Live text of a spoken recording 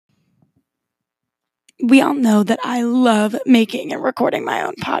We all know that I love making and recording my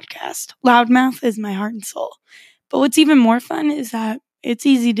own podcast. Loudmouth is my heart and soul. But what's even more fun is that it's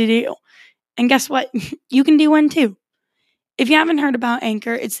easy to do. And guess what? You can do one too. If you haven't heard about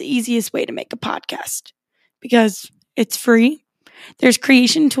Anchor, it's the easiest way to make a podcast because it's free. There's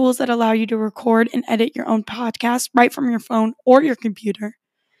creation tools that allow you to record and edit your own podcast right from your phone or your computer.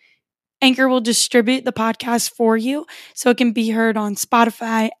 Anchor will distribute the podcast for you so it can be heard on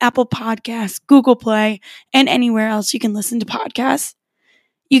Spotify, Apple Podcasts, Google Play, and anywhere else you can listen to podcasts.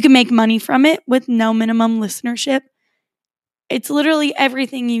 You can make money from it with no minimum listenership. It's literally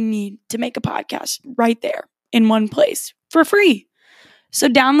everything you need to make a podcast right there in one place for free. So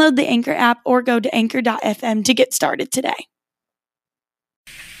download the Anchor app or go to anchor.fm to get started today.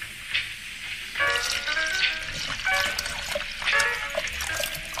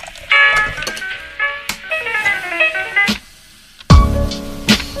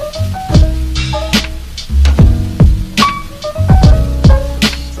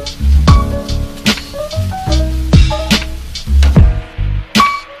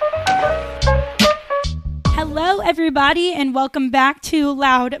 Hello, everybody, and welcome back to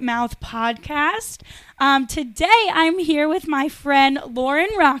Loudmouth Podcast. Today, I'm here with my friend Lauren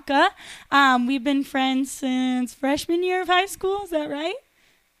Rocca. We've been friends since freshman year of high school. Is that right?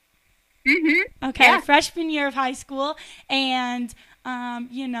 Mm-hmm. Okay, yeah. Freshman year of high school, and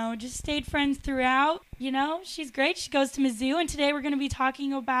just stayed friends throughout. She's great. She goes to Mizzou, and today we're going to be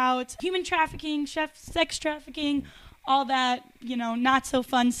talking about human trafficking, sex trafficking, all that, not so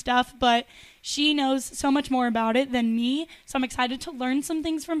fun stuff, but she knows so much more about it than me, so I'm excited to learn some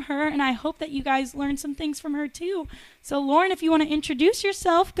things from her, and I hope that you guys learn some things from her too. So, Lauren, if you want to introduce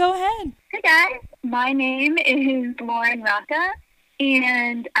yourself, go ahead. Hey, guys. My name is Lauren Rocca,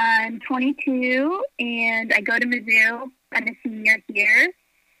 and I'm 22, and I go to Mizzou. I'm a senior here,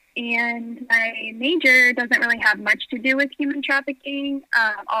 and my major doesn't really have much to do with human trafficking,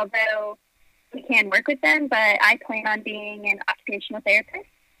 although we can work with them, but I plan on being an occupational therapist.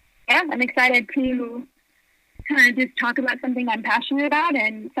 Yeah, I'm excited to kind of just talk about something I'm passionate about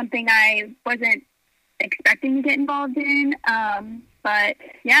and something I wasn't expecting to get involved in. But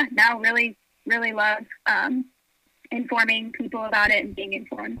yeah, now really, really love informing people about it and being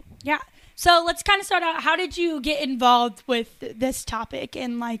informed. Yeah. So let's kind of start out. How did you get involved with this topic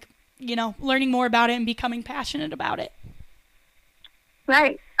and learning more about it and becoming passionate about it?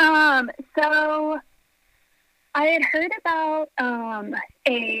 Right. So I had heard about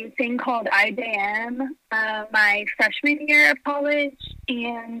a thing called IJM my freshman year of college,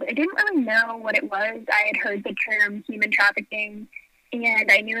 and I didn't really know what it was. I had heard the term human trafficking,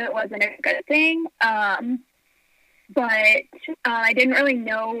 and I knew it wasn't a good thing, but I didn't really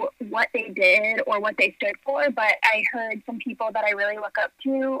know what they did or what they stood for, but I heard some people that I really look up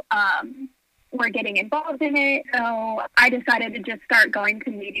to were getting involved in it, so I decided to just start going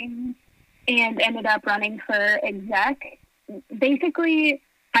to meetings and ended up running for exec. Basically,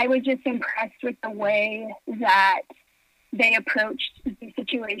 I was just impressed with the way that they approached the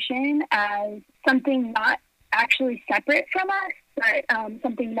situation as something not actually separate from us, but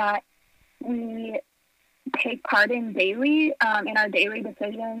something that we take part in daily, in our daily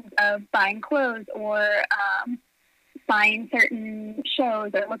decisions of buying clothes or buying certain shows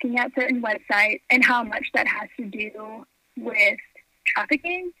or looking at certain websites, and how much that has to do with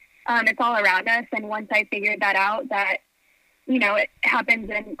trafficking. It's all around us, and once I figured that out, that, it happens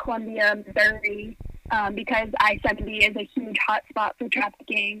in Columbia, Missouri, because I-70 is a huge hotspot for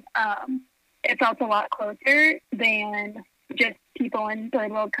trafficking, it felt a lot closer than just people in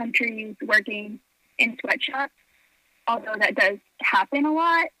third world countries working in sweatshops, although that does happen a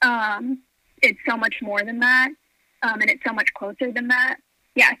lot. It's so much more than that. And it's so much closer than that.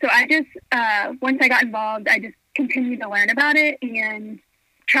 Yeah, so I just, once I got involved, I just continued to learn about it and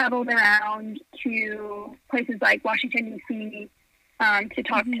traveled around to places like Washington, D.C., to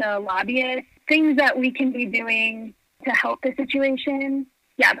talk to lobbyists, things that we can be doing to help the situation.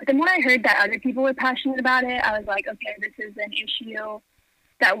 Yeah, but then when I heard that other people were passionate about it, I was like, okay, this is an issue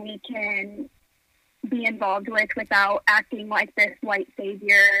that we can be involved with without acting like this white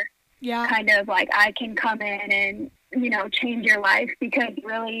savior. Yeah. Kind of like I can come in and, change your life, because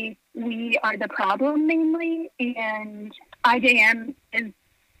really we are the problem mainly. And IJM is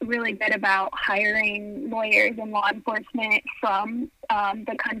really good about hiring lawyers and law enforcement from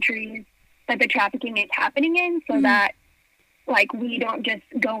the countries that the trafficking is happening in, so that we don't just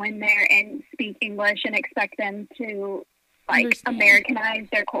go in there and speak English and expect them to Americanize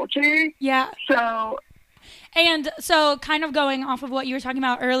their culture. Yeah. And so kind of going off of what you were talking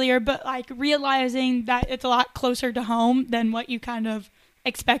about earlier, but realizing that it's a lot closer to home than what you kind of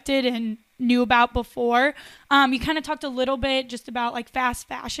expected and knew about before. You kind of talked a little bit just about like fast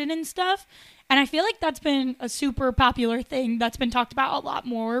fashion and stuff. And I feel like that's been a super popular thing that's been talked about a lot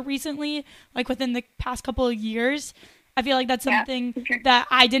more recently, like within the past couple of years. I feel like that's something that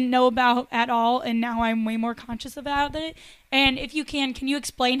I didn't know about at all, and now I'm way more conscious about it. And if you can you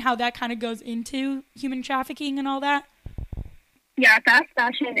explain how that kind of goes into human trafficking and all that? Yeah, fast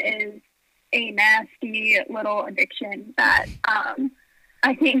fashion is a nasty little addiction that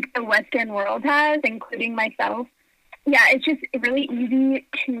I think the Western world has, including myself. Yeah, it's just really easy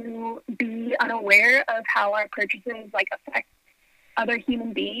to be unaware of how our purchases like affect other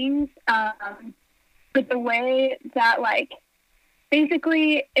human beings. But the way that, like,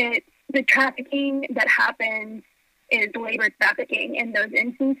 basically it's the trafficking that happens is labor trafficking in those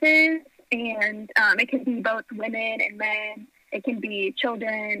instances. And it can be both women and men. It can be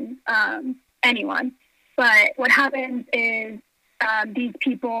children, anyone. But what happens is these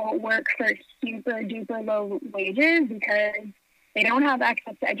people work for super duper low wages because they don't have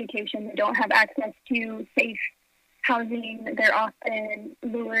access to education. They don't have access to safe housing. They're often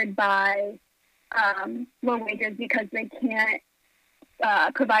lured by low wages because they can't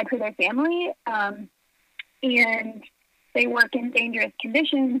provide for their family, and they work in dangerous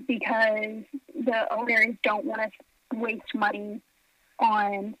conditions because the owners don't want to waste money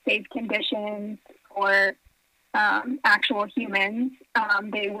on safe conditions for actual humans.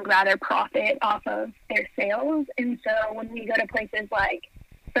 They would rather profit off of their sales. And so when we go to places like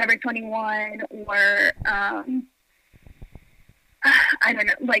Forever 21 or I don't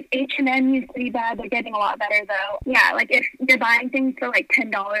know, like H&M used to be bad. They're getting a lot better though. Yeah, like if you're buying things for like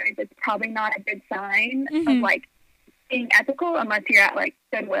 $10, it's probably not a good sign of like being ethical unless you're at like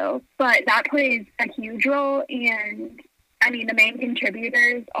Goodwill. But that plays a huge role. And I mean, the main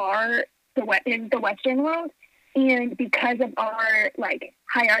contributors are in the Western world. And because of our like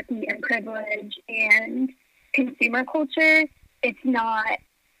hierarchy and privilege and consumer culture, it's not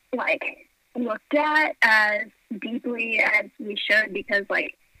like looked at as deeply as we should because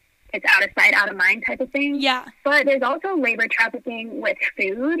like it's out of sight, out of mind type of thing. Yeah. But there's also labor trafficking with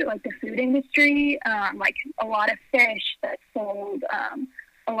food, like the food industry, like a lot of fish that's sold,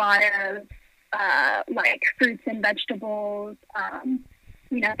 a lot of like fruits and vegetables,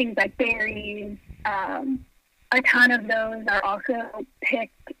 you know, things like berries. A ton of those are also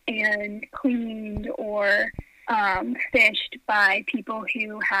picked and cleaned or fished by people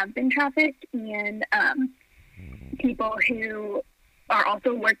who have been trafficked and people who are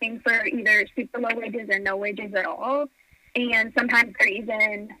also working for either super low wages or no wages at all. And sometimes they're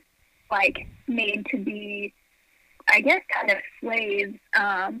even like made to be, I guess, kind of slaves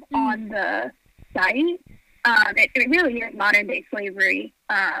on the site. It really is modern day slavery,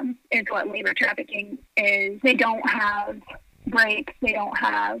 is what labor trafficking is. They don't have breaks. They don't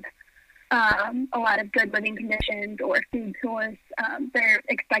have a lot of good living conditions or food source. They're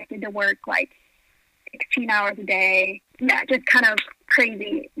expected to work like 16 hours a day. Yeah, just kind of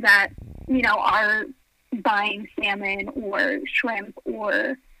crazy that, you know, our buying salmon or shrimp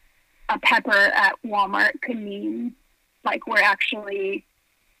or a pepper at Walmart could mean like we're actually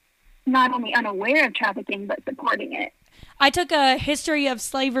not only unaware of trafficking, but supporting it. I took a history of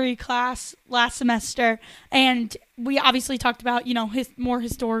slavery class last semester, and we obviously talked about, you know, more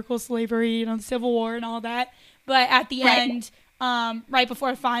historical slavery, you know, the Civil War and all that. But at the end, right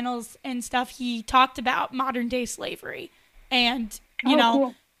before finals and stuff, he talked about modern day slavery and, you know,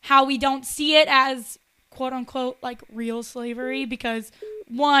 cool. How we don't see it as quote unquote like real slavery because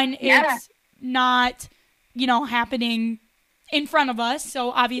one, it's not, you know, happening in front of us. So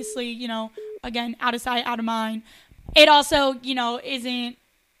obviously, you know, again, out of sight, out of mind. It also, you know, isn't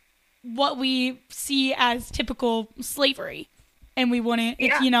what we see as typical slavery. And we wouldn't,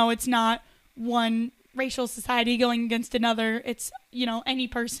 it's, you know, it's not one racial society going against another. It's, you know, any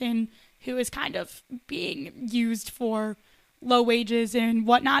person who is kind of being used for low wages and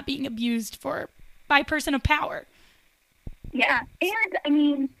whatnot being abused by a person of power. Yeah. And I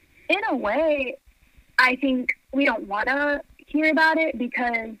mean, in a way, I think we don't want to hear about it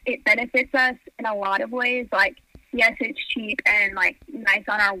because it benefits us in a lot of ways. Like, yes, it's cheap and like nice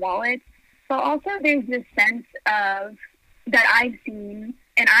on our wallets, but also there's this sense of that I've seen,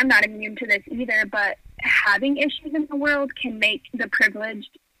 and I'm not immune to this either, but having issues in the world can make the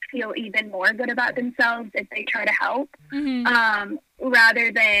privileged feel even more good about themselves if they try to help,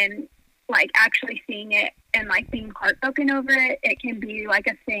 rather than like actually seeing it and like being heartbroken over it. It can be like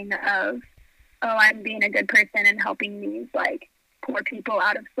a thing of, oh, I'm being a good person and helping these like poor people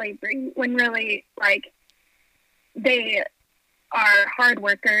out of slavery, when really like they are hard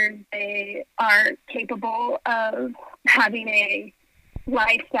workers. They are capable of having a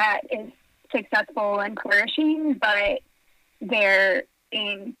life that is successful and flourishing, but they're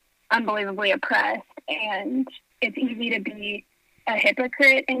being unbelievably oppressed. And it's easy to be a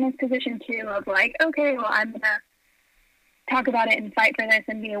hypocrite in this position too, of like, okay, well, I'm going to talk about it and fight for this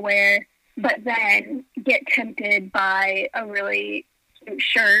and be aware, but then get tempted by a really cute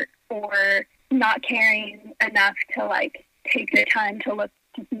shirt or not caring enough to like take the time to look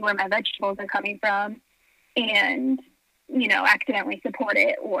to see where my vegetables are coming from and, you know, accidentally support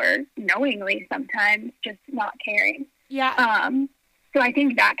it, or knowingly sometimes just not caring. Yeah. So I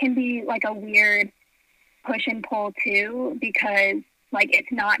think that can be like a weird push and pull too, because like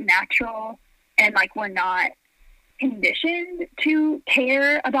it's not natural and like we're not conditioned to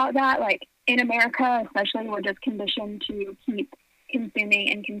care about that. Like in America, especially, we're just conditioned to keep consuming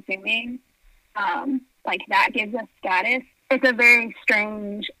and consuming. Like that gives us status. It's a very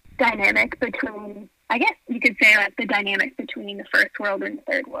strange dynamic between, I guess you could say that's the dynamic between the first world and the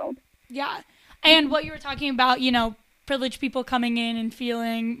third world. Yeah. And what you were talking about, you know, privileged people coming in and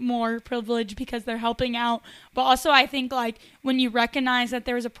feeling more privileged because they're helping out. But also I think like when you recognize that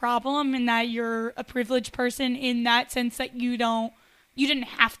there's a problem and that you're a privileged person in that sense that you didn't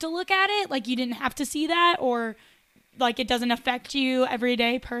have to look at it, like you didn't have to see that, or like it doesn't affect you every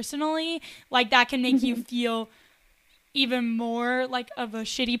day personally, like that can make you feel even more like of a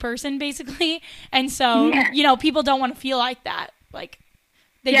shitty person basically. And so, you know, people don't want to feel like that. Like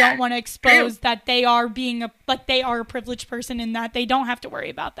they don't want to expose that they are being they are a privileged person and that they don't have to worry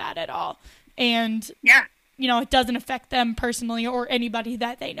about that at all. And, you know, it doesn't affect them personally or anybody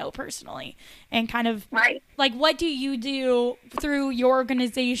that they know personally. And kind of like, what do you do through your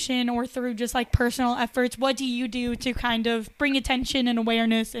organization or through just like personal efforts? What do you do to kind of bring attention and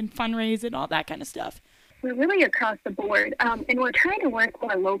awareness and fundraise and all that kind of stuff? We're really across the board. And we're trying to work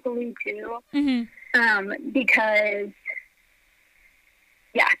more locally too. Because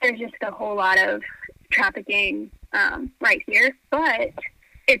there's just a whole lot of trafficking right here. But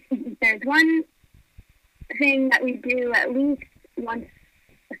there's one thing that we do at least once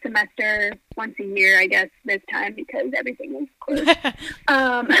a semester, once a year, I guess, this time, because everything is closed.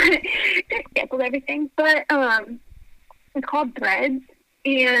 They canceled everything. But it's called Threads.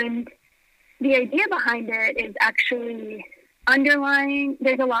 And the idea behind it is actually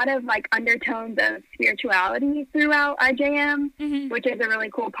there's a lot of like undertones of spirituality throughout IJM, which is a really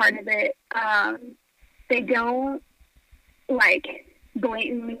cool part of it. They don't like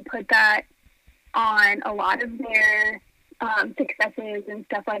blatantly put that on a lot of their successes and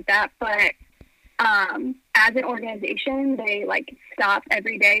stuff like that, but as an organization, they like stop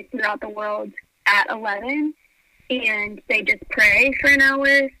every day throughout the world at 11 and they just pray for an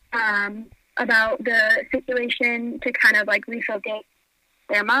hour about the situation to kind of like refocus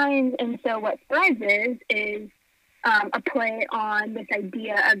their minds. And so what Threads is a play on this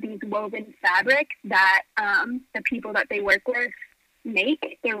idea of these woven fabrics that the people that they work with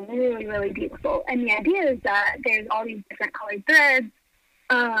make. They're really, really beautiful. And the idea is that there's all these different colored threads,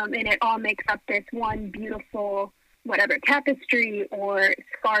 and it all makes up this one beautiful whatever tapestry or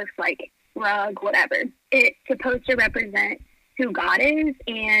scarf, like rug, whatever. It's supposed to represent who God is.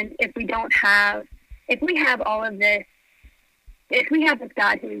 And if we have all of this, if we have this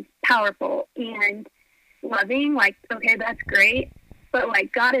God who's powerful and loving, like, okay, that's great. But,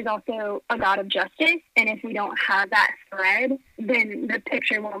 like, God is also a God of justice. And if we don't have that thread, then the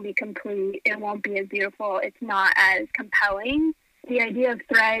picture won't be complete. It won't be as beautiful. It's not as compelling. The idea of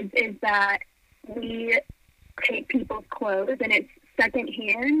Threads is that we take people's clothes and it's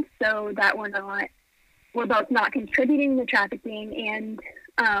secondhand so that we're both not contributing to trafficking, and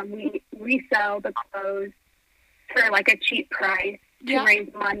we resell the clothes for like a cheap price to raise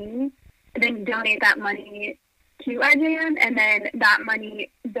money, and then donate that money to IJM, and then that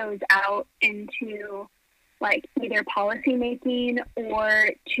money goes out into like either policy making or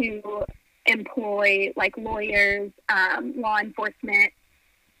to employ like lawyers, law enforcement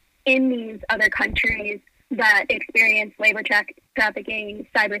in these other countries that experience labor trafficking,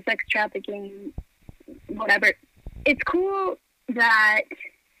 cyber sex trafficking, whatever. It's cool that,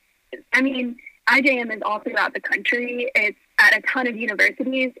 I mean, IJM is all throughout the country. It's at a ton of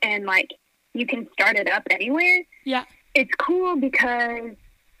universities, and like you can start it up anywhere. Yeah. It's cool because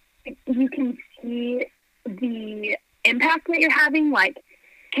you can see the impact that you're having. Like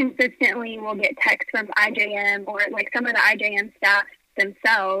consistently we'll get texts from IJM, or like some of the IJM staff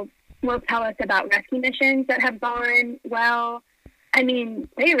themselves will tell us about rescue missions that have gone well. I mean,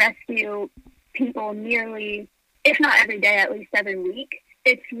 they rescue people nearly, if not every day, at least every week.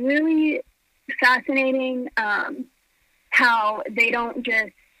 It's really fascinating how they don't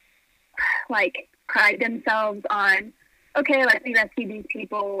just like pride themselves on okay, like, we rescued these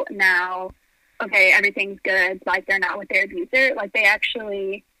people, now, okay, everything's good, like, they're not with their abuser. Like, they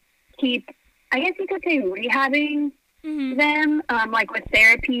actually keep, I guess you could say, rehabbing them, like, with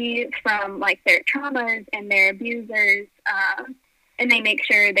therapy from, like, their traumas and their abusers, and they make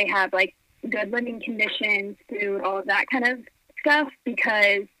sure they have, like, good living conditions, food, all of that kind of stuff,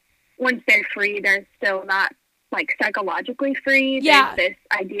 because once they're free, they're still not, like, psychologically free. Yeah. There's this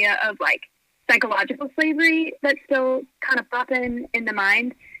idea of, like, psychological slavery that's still kind of popping in the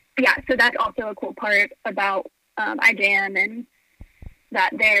mind. Yeah, so that's also a cool part about IJM, and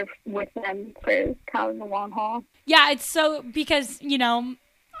that they're with them for kind of the long haul. Yeah, it's so, because, you know,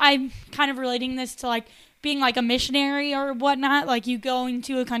 I'm kind of relating this to, like, being, like, a missionary or whatnot. Like, you go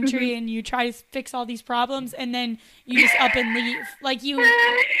into a country and you try to fix all these problems, and then you just up and leave. Like, you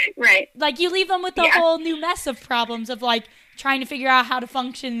right. Like, you leave them with a whole new mess of problems of, like, trying to figure out how to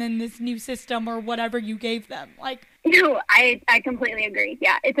function in this new system or whatever you gave them. Like, no, I completely agree.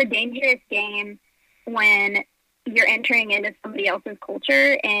 Yeah, it's a dangerous game when you're entering into somebody else's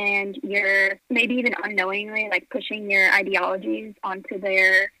culture and you're maybe even unknowingly, like, pushing your ideologies onto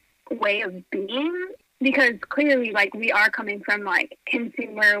their way of being. Because clearly, like, we are coming from, like,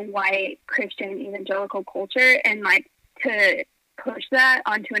 consumer, white, Christian, evangelical culture, and, like, to push that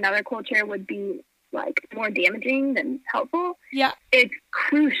onto another culture would be, like, more damaging than helpful. yeah. It's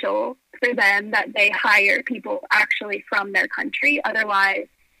crucial for them that they hire people actually from their country. Otherwise,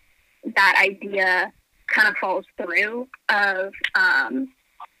 that idea kind of falls through of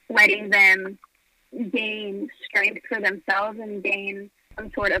letting them gain strength for themselves and gain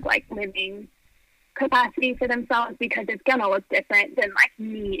some sort of, like, living capacity for themselves, because it's gonna look different than, like,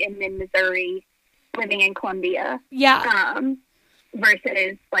 me in Missouri living in Colombia,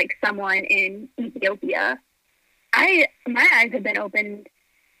 versus, like, someone in Ethiopia. My eyes have been opened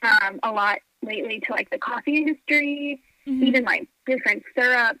a lot lately to, like, the coffee industry, even, like, different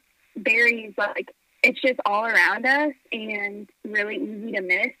syrup, berries. Like, it's just all around us and really easy to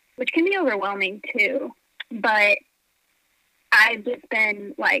miss, which can be overwhelming too. But I've just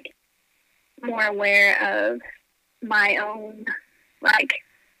been, like, more aware of my own, like,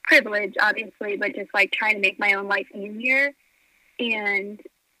 privilege, obviously, but just, like, trying to make my own life easier. And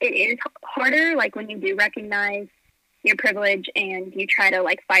it is harder, like, when you do recognize your privilege and you try to,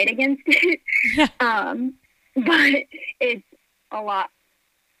 like, fight against it. But it's a lot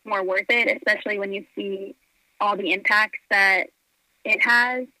more worth it, especially when you see all the impacts that it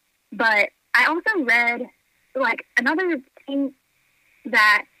has. But I also read, like, another thing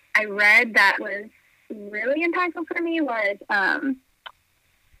that I read that was really impactful for me was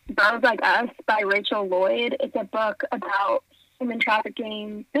Girls Like Us by Rachel Lloyd. It's a book about human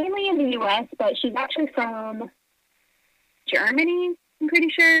trafficking, mainly in the U.S., but she's actually from Germany, I'm pretty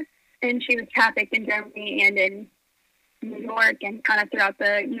sure. And she was trafficked in Germany and in New York and kind of throughout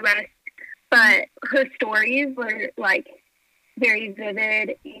the U.S. But her stories were, like, very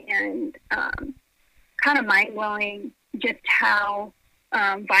vivid and kind of mind-blowing, just how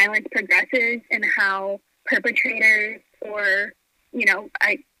violence progresses and how perpetrators or, you know,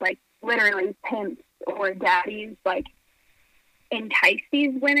 literally pimps or daddies, like, entice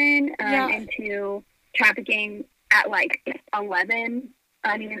these women into trafficking at, like, 11.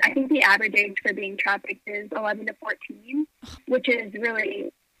 I mean, I think the average age for being trafficked is 11 to 14, which is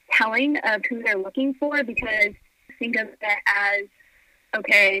really telling of who they're looking for, because think of it as,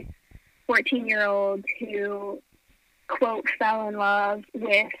 okay, 14-year-olds who, quote, fell in love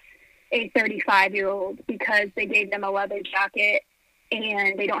with a 35-year-old because they gave them a leather jacket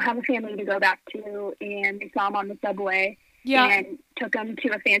and they don't have a family to go back to, and they saw them on the subway and took them to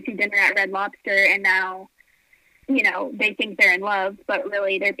a fancy dinner at Red Lobster, and now, you know, they think they're in love, but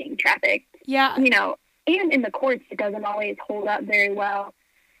really they're being trafficked. Yeah. You know, and in the courts, it doesn't always hold up very well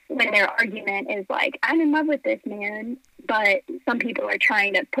when their argument is like, I'm in love with this man, but some people are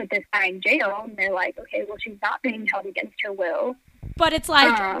trying to put this guy in jail, and they're like, okay, well, she's not being held against her will. But it's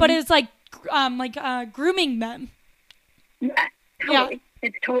like, grooming them. Yeah, totally. Yeah.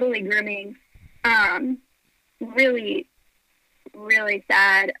 It's totally grooming. Really, really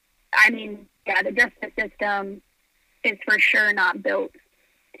sad. I mean, yeah, the justice system is for sure not built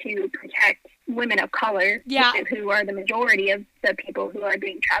to protect women of color, who are the majority of the people who are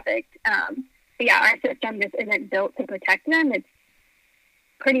being trafficked. But yeah, our system just isn't built to protect them. It's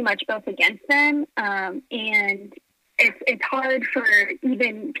pretty much built against them. And it's hard for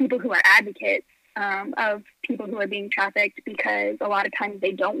even people who are advocates of people who are being trafficked, because a lot of times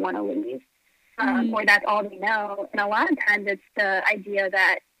they don't want to leave, or that's all they know. And a lot of times it's the idea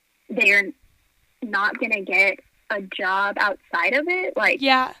that they're not going to get a job outside of it. Like,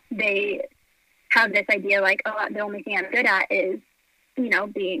 they have this idea like, oh, the only thing I'm good at is,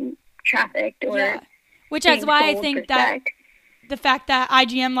 being trafficked or which is why I sold think for that sex. the fact that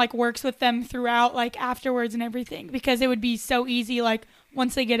IGM like works with them throughout, like afterwards and everything, because it would be so easy, like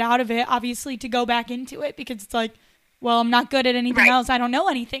once they get out of it, obviously to go back into it, because it's like, well, I'm not good at anything else. I don't know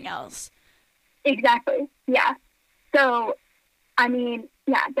anything else. Exactly. Yeah. So, I mean,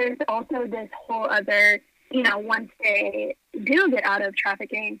 yeah, there's also this whole other, once they do get out of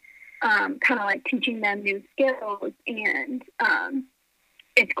trafficking, kind of like teaching them new skills. And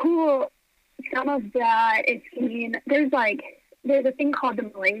it's cool. Some of that is seen, there's a thing called the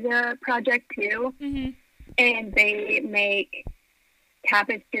Malaysia Project too. Mm-hmm. And they make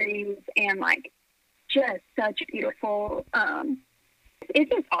tapestries and like just such beautiful, it's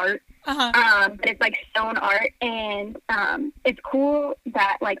just art. But it's like stone art, and it's cool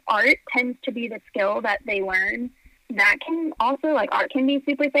that like art tends to be the skill that they learn. That can also, like, art can be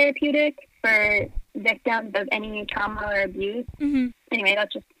super therapeutic for victims of any trauma or abuse. Mm-hmm. Anyway,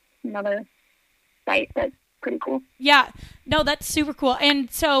 that's just another site that's pretty cool. Yeah, no, that's super cool. And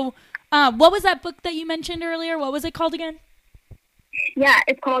so, what was that book that you mentioned earlier? What was it called again? Yeah,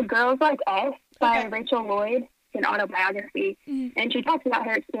 it's called Girls Like Us by Rachel Lloyd. It's an autobiography, and she talks about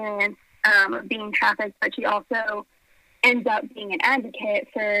her experience of being trafficked, but she also ends up being an advocate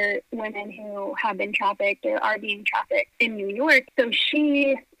for women who have been trafficked or are being trafficked in New York. So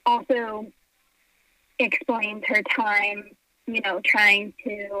she also explains her time, trying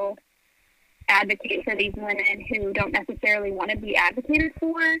to advocate for these women who don't necessarily want to be advocated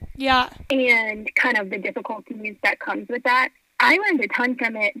for. Yeah. And kind of the difficulties that comes with that. I learned a ton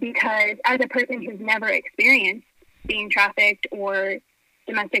from it because as a person who's never experienced being trafficked or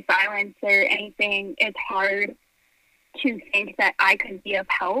domestic violence or anything, it's hard to think that I could be of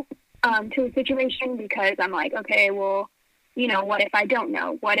help to a situation, because I'm like, okay, well, what if I don't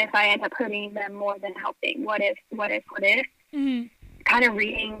know? What if I end up hurting them more than helping? What if? Mm-hmm. Kind of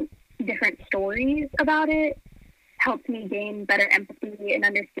reading different stories about it helps me gain better empathy and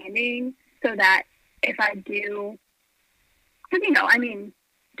understanding, so that if I do, because, I mean,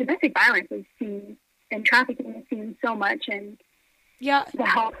 domestic violence is seen and trafficking is seen so much in the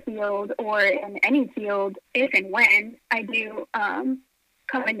health field or in any field. If and when I do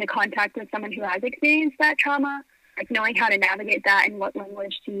come into contact with someone who has experienced that trauma, like knowing how to navigate that and what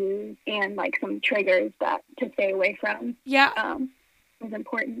language to use and like some triggers that to stay away from is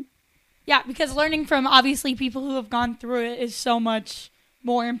important. Yeah, because learning from obviously people who have gone through it is so much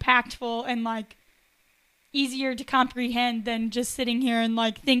more impactful and like easier to comprehend than just sitting here and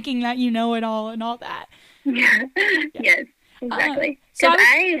like thinking that you know it all and all that. Yes, exactly.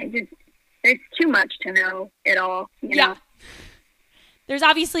 Because there's too much to know it all. You know? There's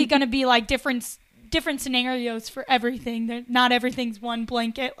obviously going to be like different scenarios for everything. Not everything's one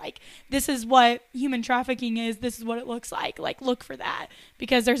blanket. Like, this is what human trafficking is. This is what it looks like. Like, look for that,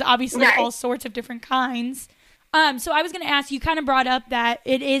 because there's obviously all sorts of different kinds. So I was going to ask, you kind of brought up that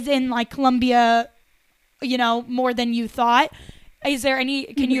it is in like Colombia, more than you thought. Is there any,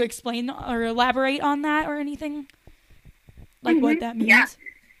 can you explain or elaborate on that or anything? Like what that means? Yeah.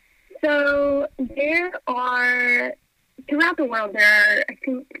 So there are, throughout the world, there are, I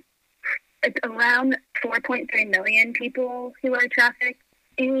think, it's around 4.3 million people who are trafficked.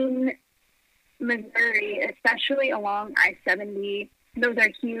 In Missouri, especially along I-70, those are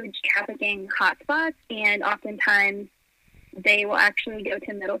huge trafficking hotspots, and oftentimes they will actually go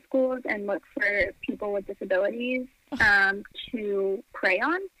to middle schools and look for people with disabilities to prey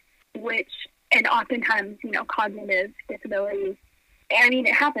on, and oftentimes, cognitive disabilities. I mean,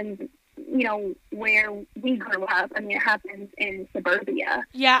 it happens, where we grew up. I mean, it happens in suburbia.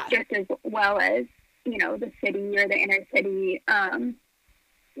 Yeah. Just as well as, the city or the inner city.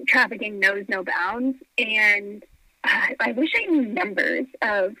 Trafficking knows no bounds. And I wish I knew numbers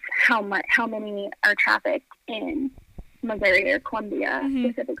of how many are trafficked in Missouri or Columbia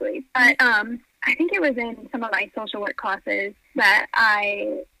specifically. But I think it was in some of my social work classes that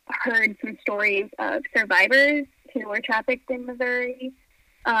I heard some stories of survivors who were trafficked in Missouri,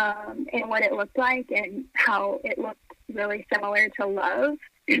 and what it looked like and how it looked really similar to love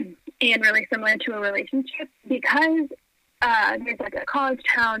and really similar to a relationship, because there's like a college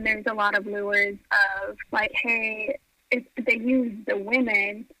town, there's a lot of lures of like, hey, if they use the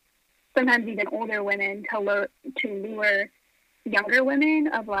women, sometimes even older women, to lure younger women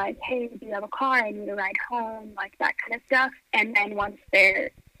of like, hey, do you have a car? I need a ride home, like that kind of stuff. And then once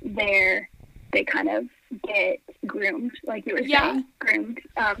they're there, they kind of get groomed, like you were saying, groomed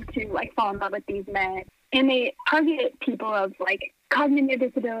to like fall in love with these men. And they target people of like cognitive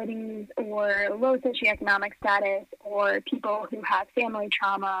disabilities or low socioeconomic status or people who have family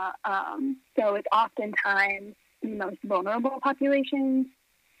trauma. So it's oftentimes the most vulnerable populations,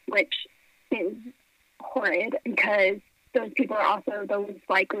 which is horrid because those people are also the least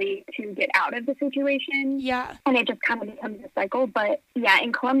likely to get out of the situation. Yeah. And it just kind of becomes a cycle. But yeah,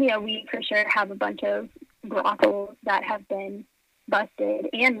 in Colombia, we for sure have a bunch of brothels that have been busted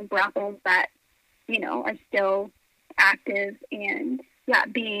and brothels that, are still active and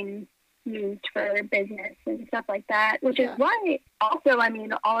being used for business and stuff like that, which is why also,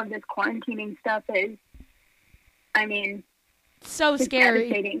 all of this quarantining stuff is, so scary.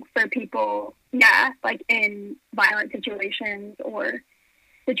 Devastating for people, like in violent situations or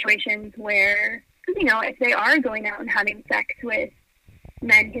situations where, if they are going out and having sex with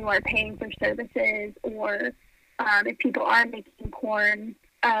men who are paying for services, or if people are making porn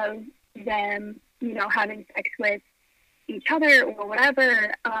of them, having sex with each other or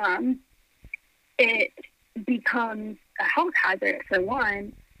whatever, it becomes a health hazard for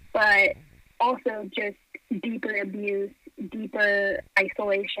one, but also just deeper abuse, deeper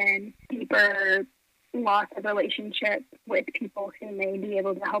isolation, deeper loss of relationship with people who may be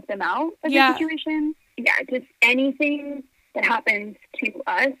able to help them out in the situation. Just anything that happens to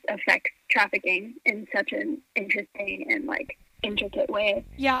us affects trafficking in such an interesting and intricate way.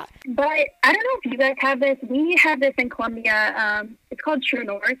 Yeah. But I don't know if you guys have this. We have this in Colombia. It's called True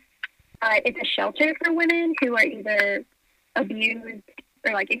North. It's a shelter for women who are either abused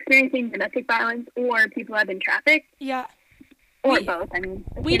or experiencing domestic violence, or people who have been trafficked. Yeah. Or both.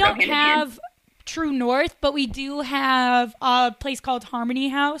 We don't have True North, but we do have a place called Harmony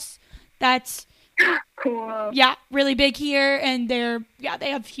House. That's cool. Yeah, really big here, and they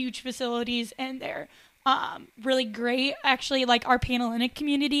have huge facilities, and they're really great. Actually, our Panhellenic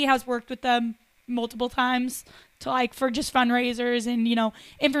community has worked with them multiple times to for just fundraisers and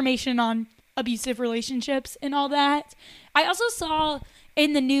information on abusive relationships and all that. I also saw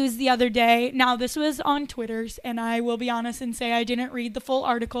in the news the other day, now this was on Twitter's, and I will be honest and say I didn't read the full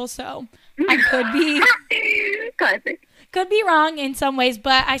article, so I could be wrong in some ways,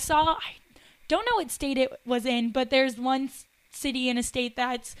 but I don't know what state it was in, but there's one city in a state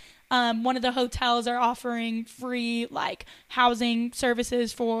that's one of the hotels are offering free housing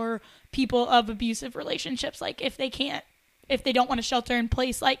services for people of abusive relationships, if they don't want to shelter in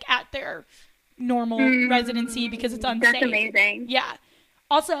place at their normal residency because it's unsafe. That's amazing. Yeah.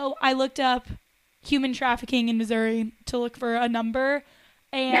 Also, I looked up human trafficking in Missouri to look for a number,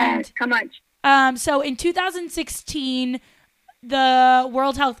 and how much? So in 2016, the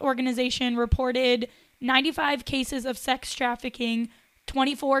World Health Organization reported 95 cases of sex trafficking,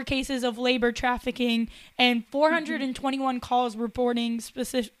 24 cases of labor trafficking, and 421 calls reporting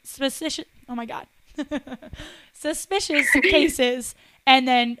suspicious cases. And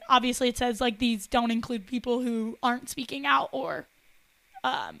then obviously it says these don't include people who aren't speaking out or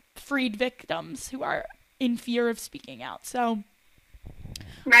freed victims who are in fear of speaking out. So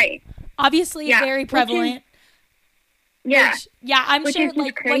obviously very prevalent. I'm sure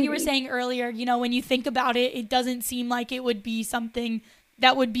what you were saying earlier, when you think about it, it doesn't seem like it would be something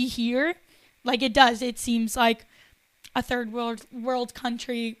that would be here. It does. It seems like a third world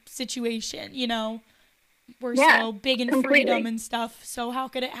country situation, We're so big in freedom and stuff, so how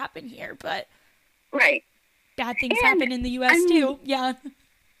could it happen here? But bad things happen in the U.S. too. Yeah,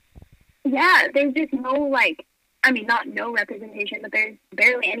 there's just no not no representation, but there's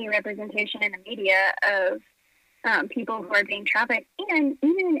barely any representation in the media of people who are being trafficked. And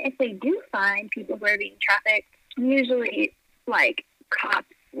even if they do find people who are being trafficked, usually cops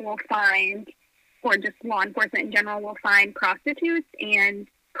will find, or just law enforcement in general will find prostitutes, and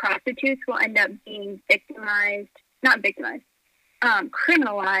prostitutes will end up being criminalized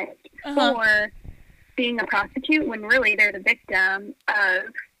for being a prostitute, when really they're the victim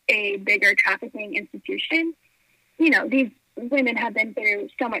of a bigger trafficking institution. These women have been through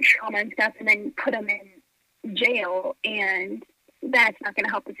so much trauma and stuff, and then put them in jail, and that's not going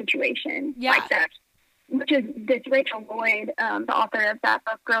to help the situation like that. Which is this Rachel Lloyd, the author of that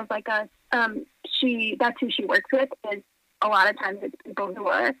book, Girls Like Us. That's who she works with. Is a lot of times it's people who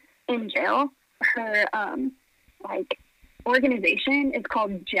are in jail. Her organization is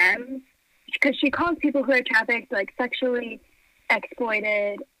called GEMS, because she calls people who are trafficked sexually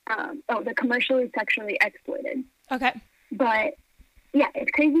exploited. The commercially sexually exploited. Okay. But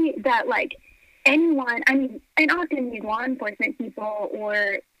it's crazy that anyone. And often these law enforcement people,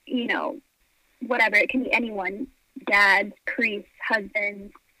 or whatever, it can be anyone, dads, priests,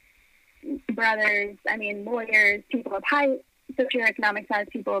 husbands, brothers, lawyers, people of high socioeconomic status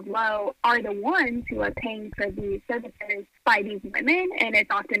people of low are the ones who are paying for these services by these women, and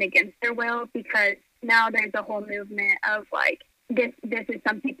it's often against their will, because now there's a whole movement of like, this is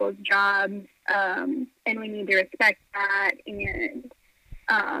some people's jobs, and we need to respect that, and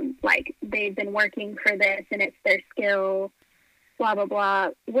like, they've been working for this and it's their skill, blah blah blah,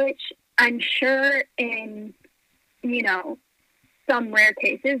 which I'm sure in, you know, some rare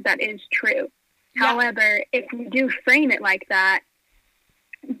cases that is true. Yeah. However, if we do frame it like that,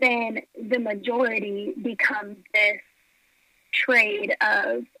 then the majority becomes this trade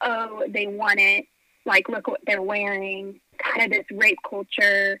of, oh, they want it, like, look what they're wearing, kind of this rape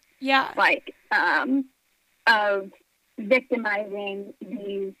culture, yeah, like, of victimizing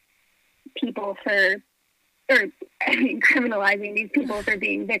these people for, or criminalizing these people for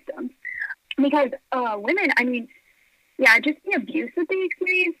being victims. Because women, I mean, yeah, just the abuse that they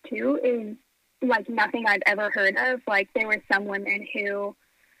experience too is like nothing I've ever heard of. Like, there were some women who,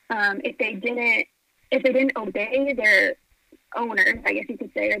 if they didn't obey their owners, I guess you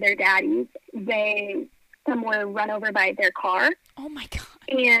could say, or their daddies, some were run over by their car. Oh my God.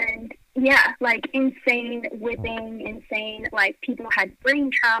 And yeah, like insane whipping, insane, like people had brain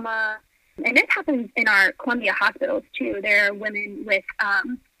trauma. And this happens in our Columbia hospitals too. There are women with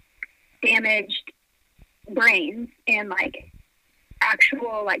damaged brains and like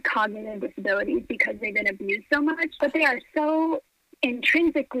actual like cognitive disabilities because they've been abused so much. But they are so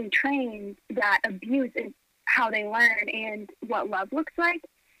intrinsically trained that abuse is how they learn and what love looks like.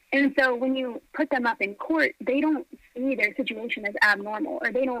 And so when you put them up in court, they don't see their situation as abnormal,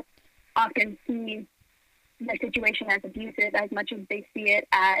 or they don't often see their situation as abusive as much as they see it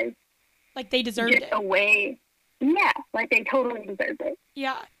as like they deserved it. A way, yeah, like they totally deserved it.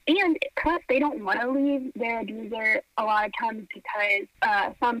 Yeah. And plus, they don't want to leave their abuser a lot of times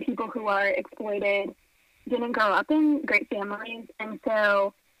because some people who are exploited didn't grow up in great families, and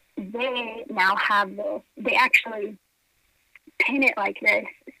so they now have this. They actually pin it like this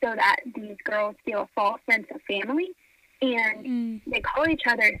so that these girls feel a false sense of family, and they call each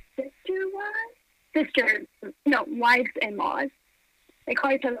other wives-in-laws. They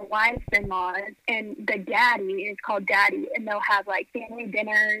call each other wives-in-laws, and the daddy is called daddy, and they'll have like family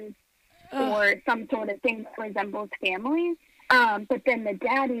dinners or some sort of thing that resembles family. But then the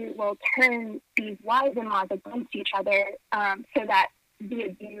daddy will turn these wives-in-laws against each other so that the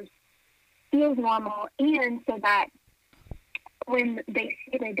abuse feels normal, and so that when they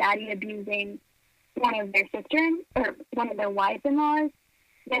see their daddy abusing one of their sisters or one of their wives-in-laws,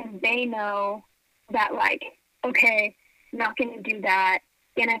 then they know that, like, okay, not going to do that,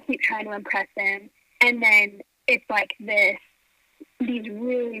 going to keep trying to impress him. And then it's like these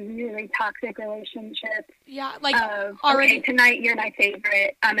really, really toxic relationships. Yeah, like, already, okay, tonight you're my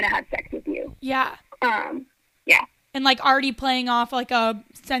favorite, I'm going to have sex with you. Yeah. Yeah. And, like, already playing off, like, a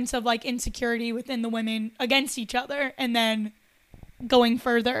sense of, like, insecurity within the women against each other, and then going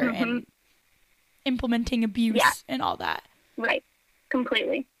further and implementing abuse and all that. Right.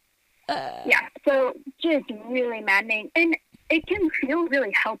 Completely. Yeah. So just really maddening. And it can feel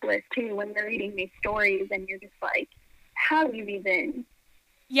really helpless, too, when you're reading these stories and you're just like, how do you even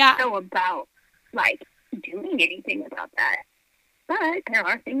know about, like, doing anything about that? But there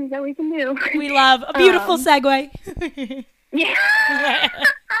are things that we can do. We love a beautiful segue. Yeah.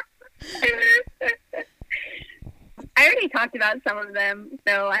 I already talked about some of them,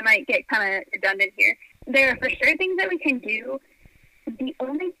 so I might get kind of redundant here. There are for sure things that we can do. The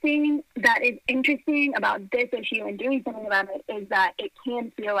only thing that is interesting about this issue and doing something about it is that it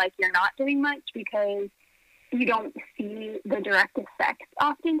can feel like you're not doing much because you don't see the direct effects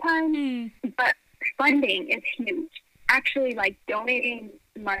oftentimes. But funding is huge. Actually, like, donating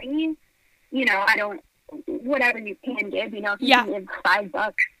money, you know, whatever you can give, you know, if you can give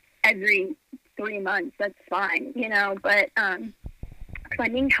 $5 every 3 months, that's fine, you know, but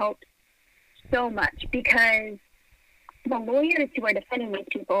funding helps so much because the lawyers who are defending these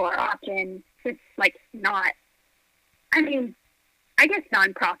people are often just, like, not, I mean, I guess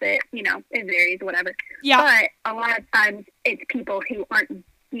nonprofit, you know, it varies, whatever. Yeah. But a lot of times it's people who aren't,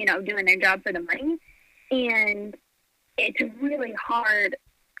 you know, doing their job for the money, and it's really hard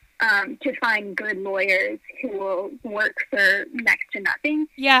to find good lawyers who will work for next to nothing.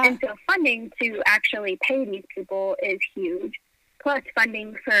 Yeah. And so funding to actually pay these people is huge. Plus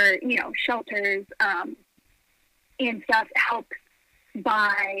funding for, you know, shelters and stuff helps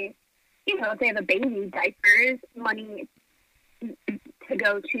buy, you know, if they have a baby, diapers, money to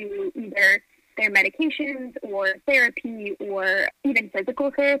go to either their medications or therapy or even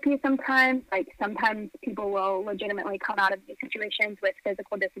physical therapy sometimes. Like, sometimes people will legitimately come out of these situations with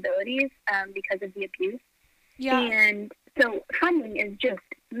physical disabilities because of the abuse. Yeah. And So funding is just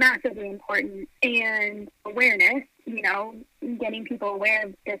massively important, and awareness, getting people aware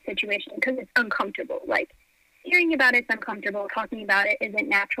of this situation, because it's uncomfortable. Like, hearing about it's uncomfortable, talking about it isn't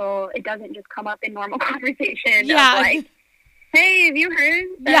natural. It doesn't just come up in normal conversation of like, hey, have you heard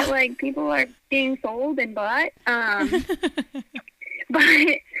that like people are being sold and bought?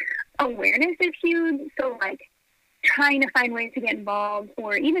 But awareness is huge. So like trying to find ways to get involved,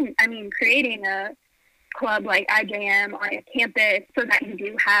 or even, creating a club like IJM on a campus so that you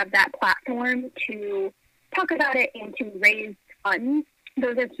do have that platform to talk about it and to raise funds.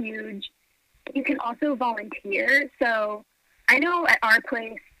 Those are huge. You can also volunteer. So I know at our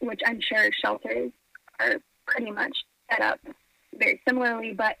place, which I'm sure shelters are pretty much set up very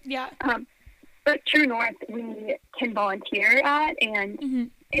similarly, but True North we can volunteer at,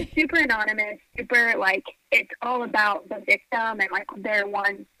 and it's super anonymous, super like, it's all about the victim and like their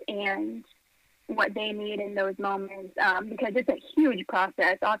wants and what they need in those moments, because it's a huge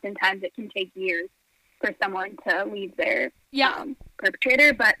process. Oftentimes it can take years for someone to leave their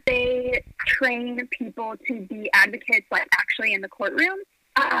perpetrator, but they train people to be advocates, like actually in the courtroom.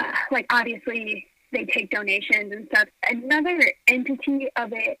 Like obviously they take donations and stuff. Another entity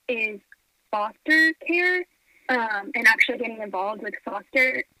of it is foster care, and actually getting involved with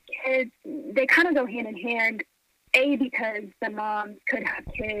foster kids. They kind of go hand in hand, because the moms could have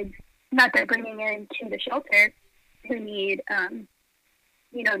kids that they're bringing into the shelter who need,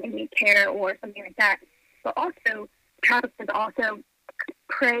 they need care or something like that. But also, traffickers also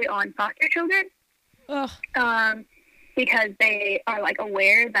prey on foster children, because they are like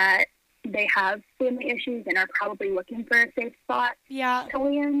aware that they have family issues and are probably looking for a safe spot to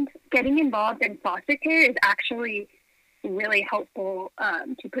land. Getting involved in foster care is actually really helpful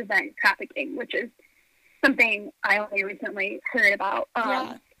to prevent trafficking, which is something I only recently heard about.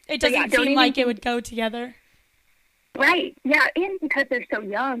 It doesn't seem like it would go together. Right, yeah, and because they're so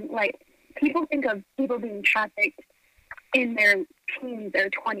young, like, people think of people being trafficked in their teens or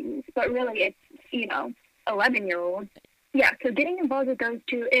 20s, but really it's, 11-year-olds. Yeah, so getting involved with those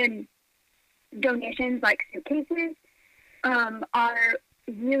two, and donations like suitcases are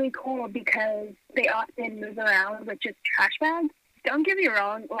really cool because they often move around with just trash bags. Don't get me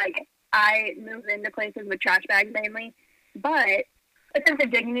wrong, like, I move into places with trash bags mainly, but a sense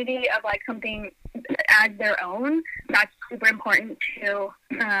of dignity of like something as their own, that's super important too,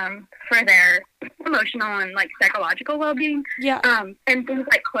 for their emotional and like psychological well-being. And things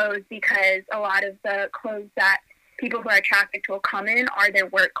like clothes, because a lot of the clothes that people who are trafficked will come in are their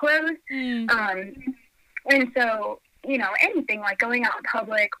work clothes. And so, anything like going out in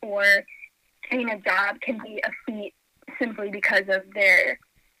public or getting a job can be a feat simply because of their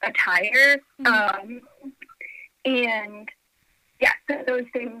attire. And yeah, so those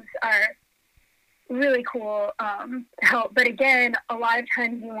things are really cool to help. But again, a lot of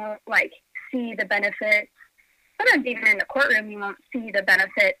times you won't like see the benefits. Sometimes even in the courtroom, you won't see the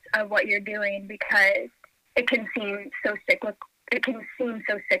benefits of what you're doing because it can seem so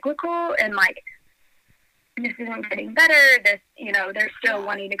cyclical. And like, this isn't getting better. This, they're still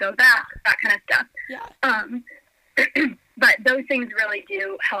wanting to go back. That kind of stuff. But those things really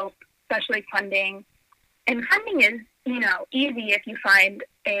do help, especially funding. And funding is, easy if you find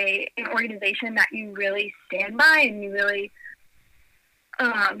an organization that you really stand by and you really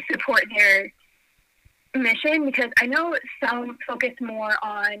support their mission, because I know some focus more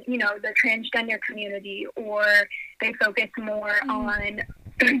on, the transgender community, or they focus more on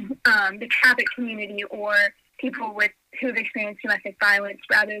the traffic community or people who've experienced domestic violence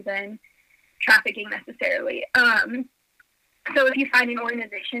rather than trafficking necessarily. So if you find an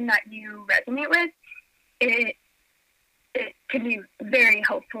organization that you resonate with, it can be very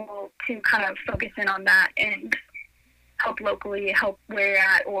helpful to kind of focus in on that and help locally, help where you're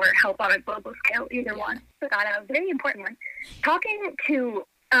at, or help on a global scale, either one. Forgot a very important one. Talking to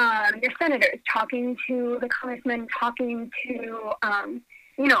your senators, talking to the congressmen, talking to,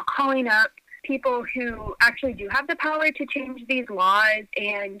 calling up people who actually do have the power to change these laws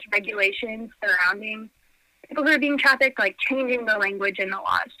and regulations surrounding people who are being trafficked, like changing the language in the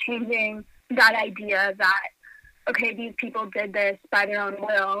laws, changing that idea that, okay, these people did this by their own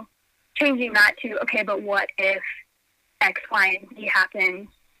will, changing that to, okay, but what if X, Y, and Z happens,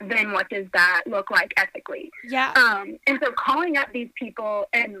 then what does that look like ethically? And so calling up these people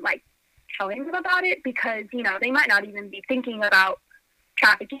and, like, telling them about it, because, they might not even be thinking about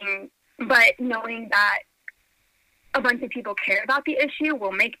trafficking, but knowing that a bunch of people care about the issue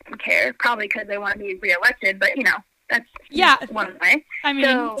will make them care, probably because they want to be reelected, but, that's one way.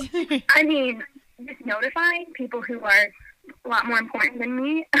 Just notifying people who are a lot more important than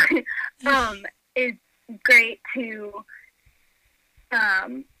me is great to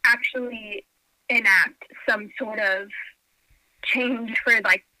actually enact some sort of change for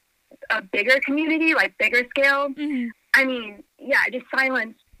like a bigger community, like bigger scale. Mm-hmm. I mean, yeah, just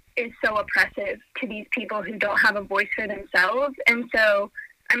silence is so oppressive to these people who don't have a voice for themselves. And so,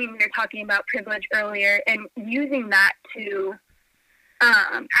 I mean, we were talking about privilege earlier, and using that to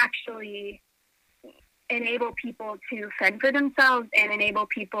actually enable people to fend for themselves and enable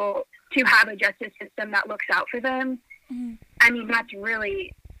people to have a justice system that looks out for them. Mm-hmm. I mean, that's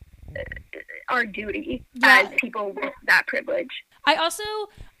really our duty Yeah. as people with that privilege. I also,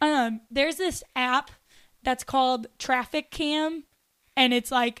 there's this app that's called Traffic Cam, and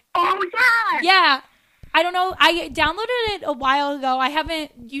it's like, Oh, yeah! yeah, I don't know. I downloaded it a while ago. I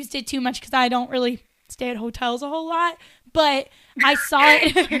haven't used it too much because I don't really stay at hotels a whole lot. But I saw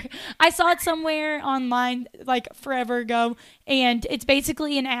it. I saw it somewhere online like forever ago, and it's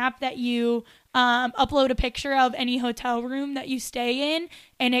basically an app that you upload a picture of any hotel room that you stay in,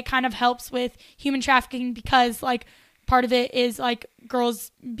 and it kind of helps with human trafficking because like part of it is like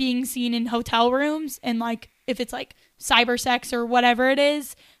girls being seen in hotel rooms, and like if it's like cyber sex or whatever it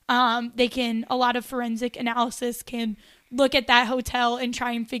is, they can, a lot of forensic analysis can look at that hotel and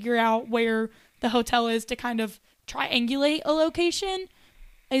try and figure out where the hotel is to kind of triangulate a location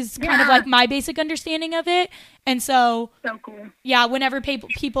is kind of like my basic understanding of it. And so Cool. yeah, whenever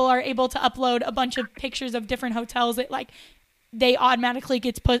people are able to upload a bunch of pictures of different hotels, it like they automatically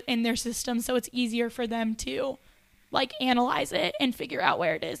gets put in their system, so it's easier for them to like analyze it and figure out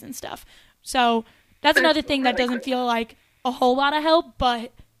where it is and stuff. So that's another thing that doesn't feel like a whole lot of help,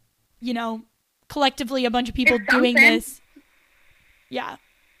 but you know, collectively a bunch of people doing this. Yeah.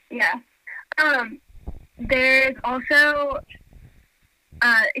 Yeah. There's also,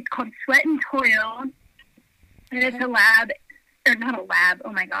 it's called Sweat and Toil, and it's a lab, or not a lab,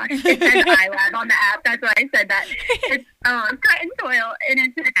 oh my gosh, it says iLab on the app, that's why I said that. It's Sweat and Toil, and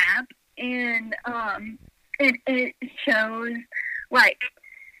it's an app, and it shows, like,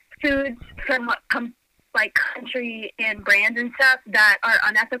 foods from what comes, like, country and brands and stuff that are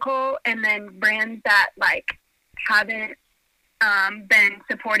unethical, and then brands that, like, haven't been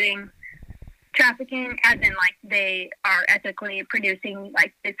supporting trafficking, as in like they are ethically producing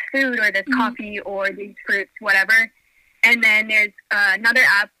like this food or this coffee or these fruits, whatever. And then there's another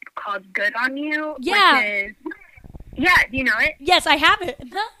app called Good on You, which is, do you know it? Yes, I have it.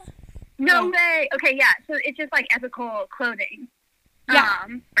 No way. Okay, yeah. So it's just like ethical clothing. Yeah.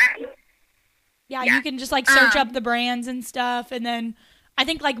 Right? Yeah, you can just like search up the brands and stuff, and then I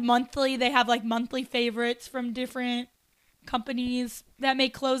think like monthly they have like monthly favorites from different companies that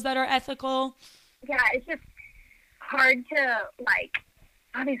make clothes that are ethical. Yeah, it's just hard to like,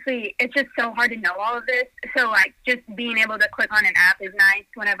 obviously it's just so hard to know all of this, so like just being able to click on an app is nice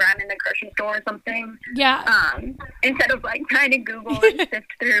whenever I'm in the grocery store or something, instead of like trying to Google and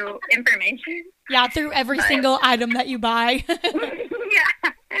sift through information through every single item that you buy.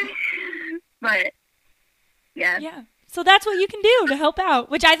 But so that's what you can do to help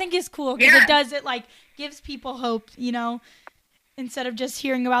out, which I think is cool because it like gives people hope, you know, instead of just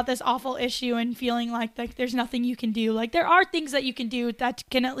hearing about this awful issue and feeling like there's nothing you can do. Like there are things that you can do that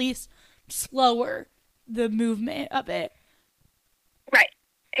can at least slower the movement of it. Right.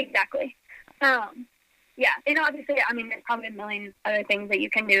 Exactly. And obviously, I mean, there's probably a million other things that you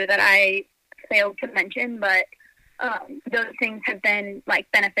can do that I failed to mention, but those things have been like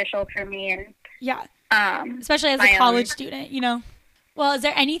beneficial for me, and especially as a college student, you know. Well, is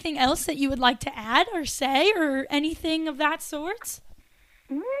there anything else that you would like to add or say or anything of that sort?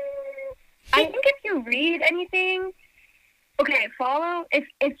 I think if you read anything, follow, if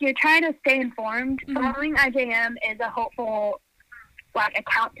you're trying to stay informed, following IJM is a hopeful like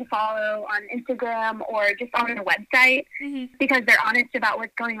account to follow on Instagram or just on their website, because they're honest about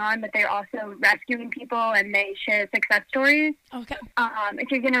what's going on, but they're also rescuing people and they share success stories. Okay.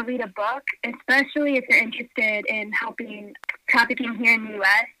 If you're going to read a book, especially if you're interested in helping trafficking here in the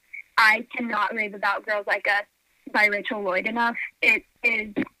U.S., I cannot rave about Girls Like Us by Rachel Lloyd enough. It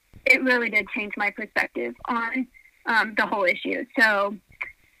really did change my perspective on the whole issue. So,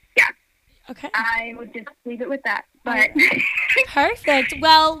 yeah. Okay. I would just leave it with that. But perfect.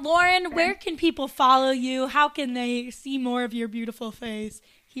 Well, Lauren, where can people follow you? How can they see more of your beautiful face,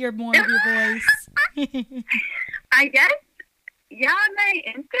 hear more of your voice? I guess, my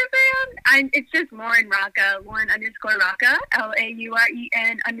Instagram, it's just Lauren Rocca, Lauren_Rocca,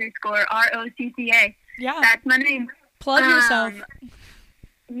 LAUREN_ROCCA. Yeah. That's my name. Plug yourself.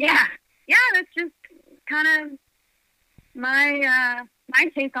 Yeah, that's just kind of my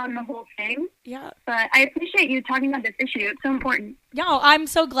take on the whole thing. Yeah. But I appreciate you talking about this issue. It's so important. No, I'm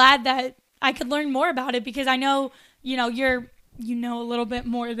so glad that I could learn more about it because I know, you know, you're you know a little bit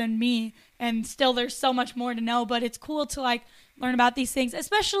more than me, and still there's so much more to know, but it's cool to like learn about these things,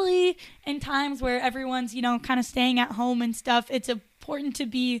 especially in times where everyone's, you know, kind of staying at home and stuff. It's important to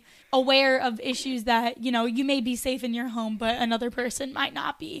be aware of issues that, you know, you may be safe in your home, but another person might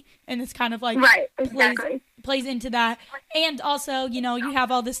not be. And it's kind of like right, exactly. plays into that. And also, you know, you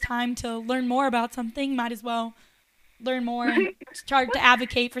have all this time to learn more about something, might as well learn more and start to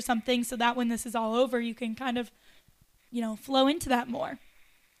advocate for something so that when this is all over, you can kind of, you know, flow into that more.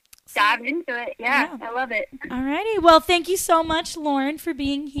 Dive into it. Yeah, I love it. Alrighty. Well, thank you so much, Lauren, for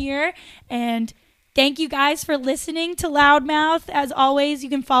being here. And thank you guys for listening to Loudmouth. As always, you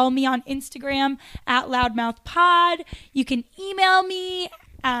can follow me on Instagram at loudmouthpod. You can email me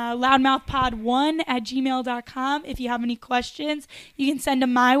loudmouthpod1@gmail.com. If you have any questions, you can send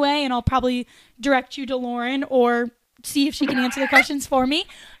them my way, and I'll probably direct you to Lauren or see if she can answer the questions for me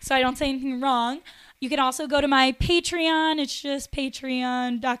so I don't say anything wrong. You can also go to my Patreon. It's just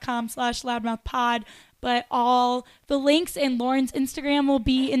patreon.com/loudmouthpod. But all the links in Lauren's Instagram will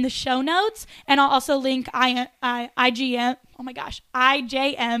be in the show notes. And I'll also link IJM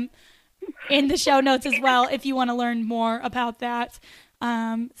in the show notes as well if you want to learn more about that.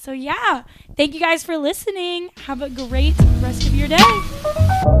 So yeah, thank you guys for listening. Have a great rest of your day.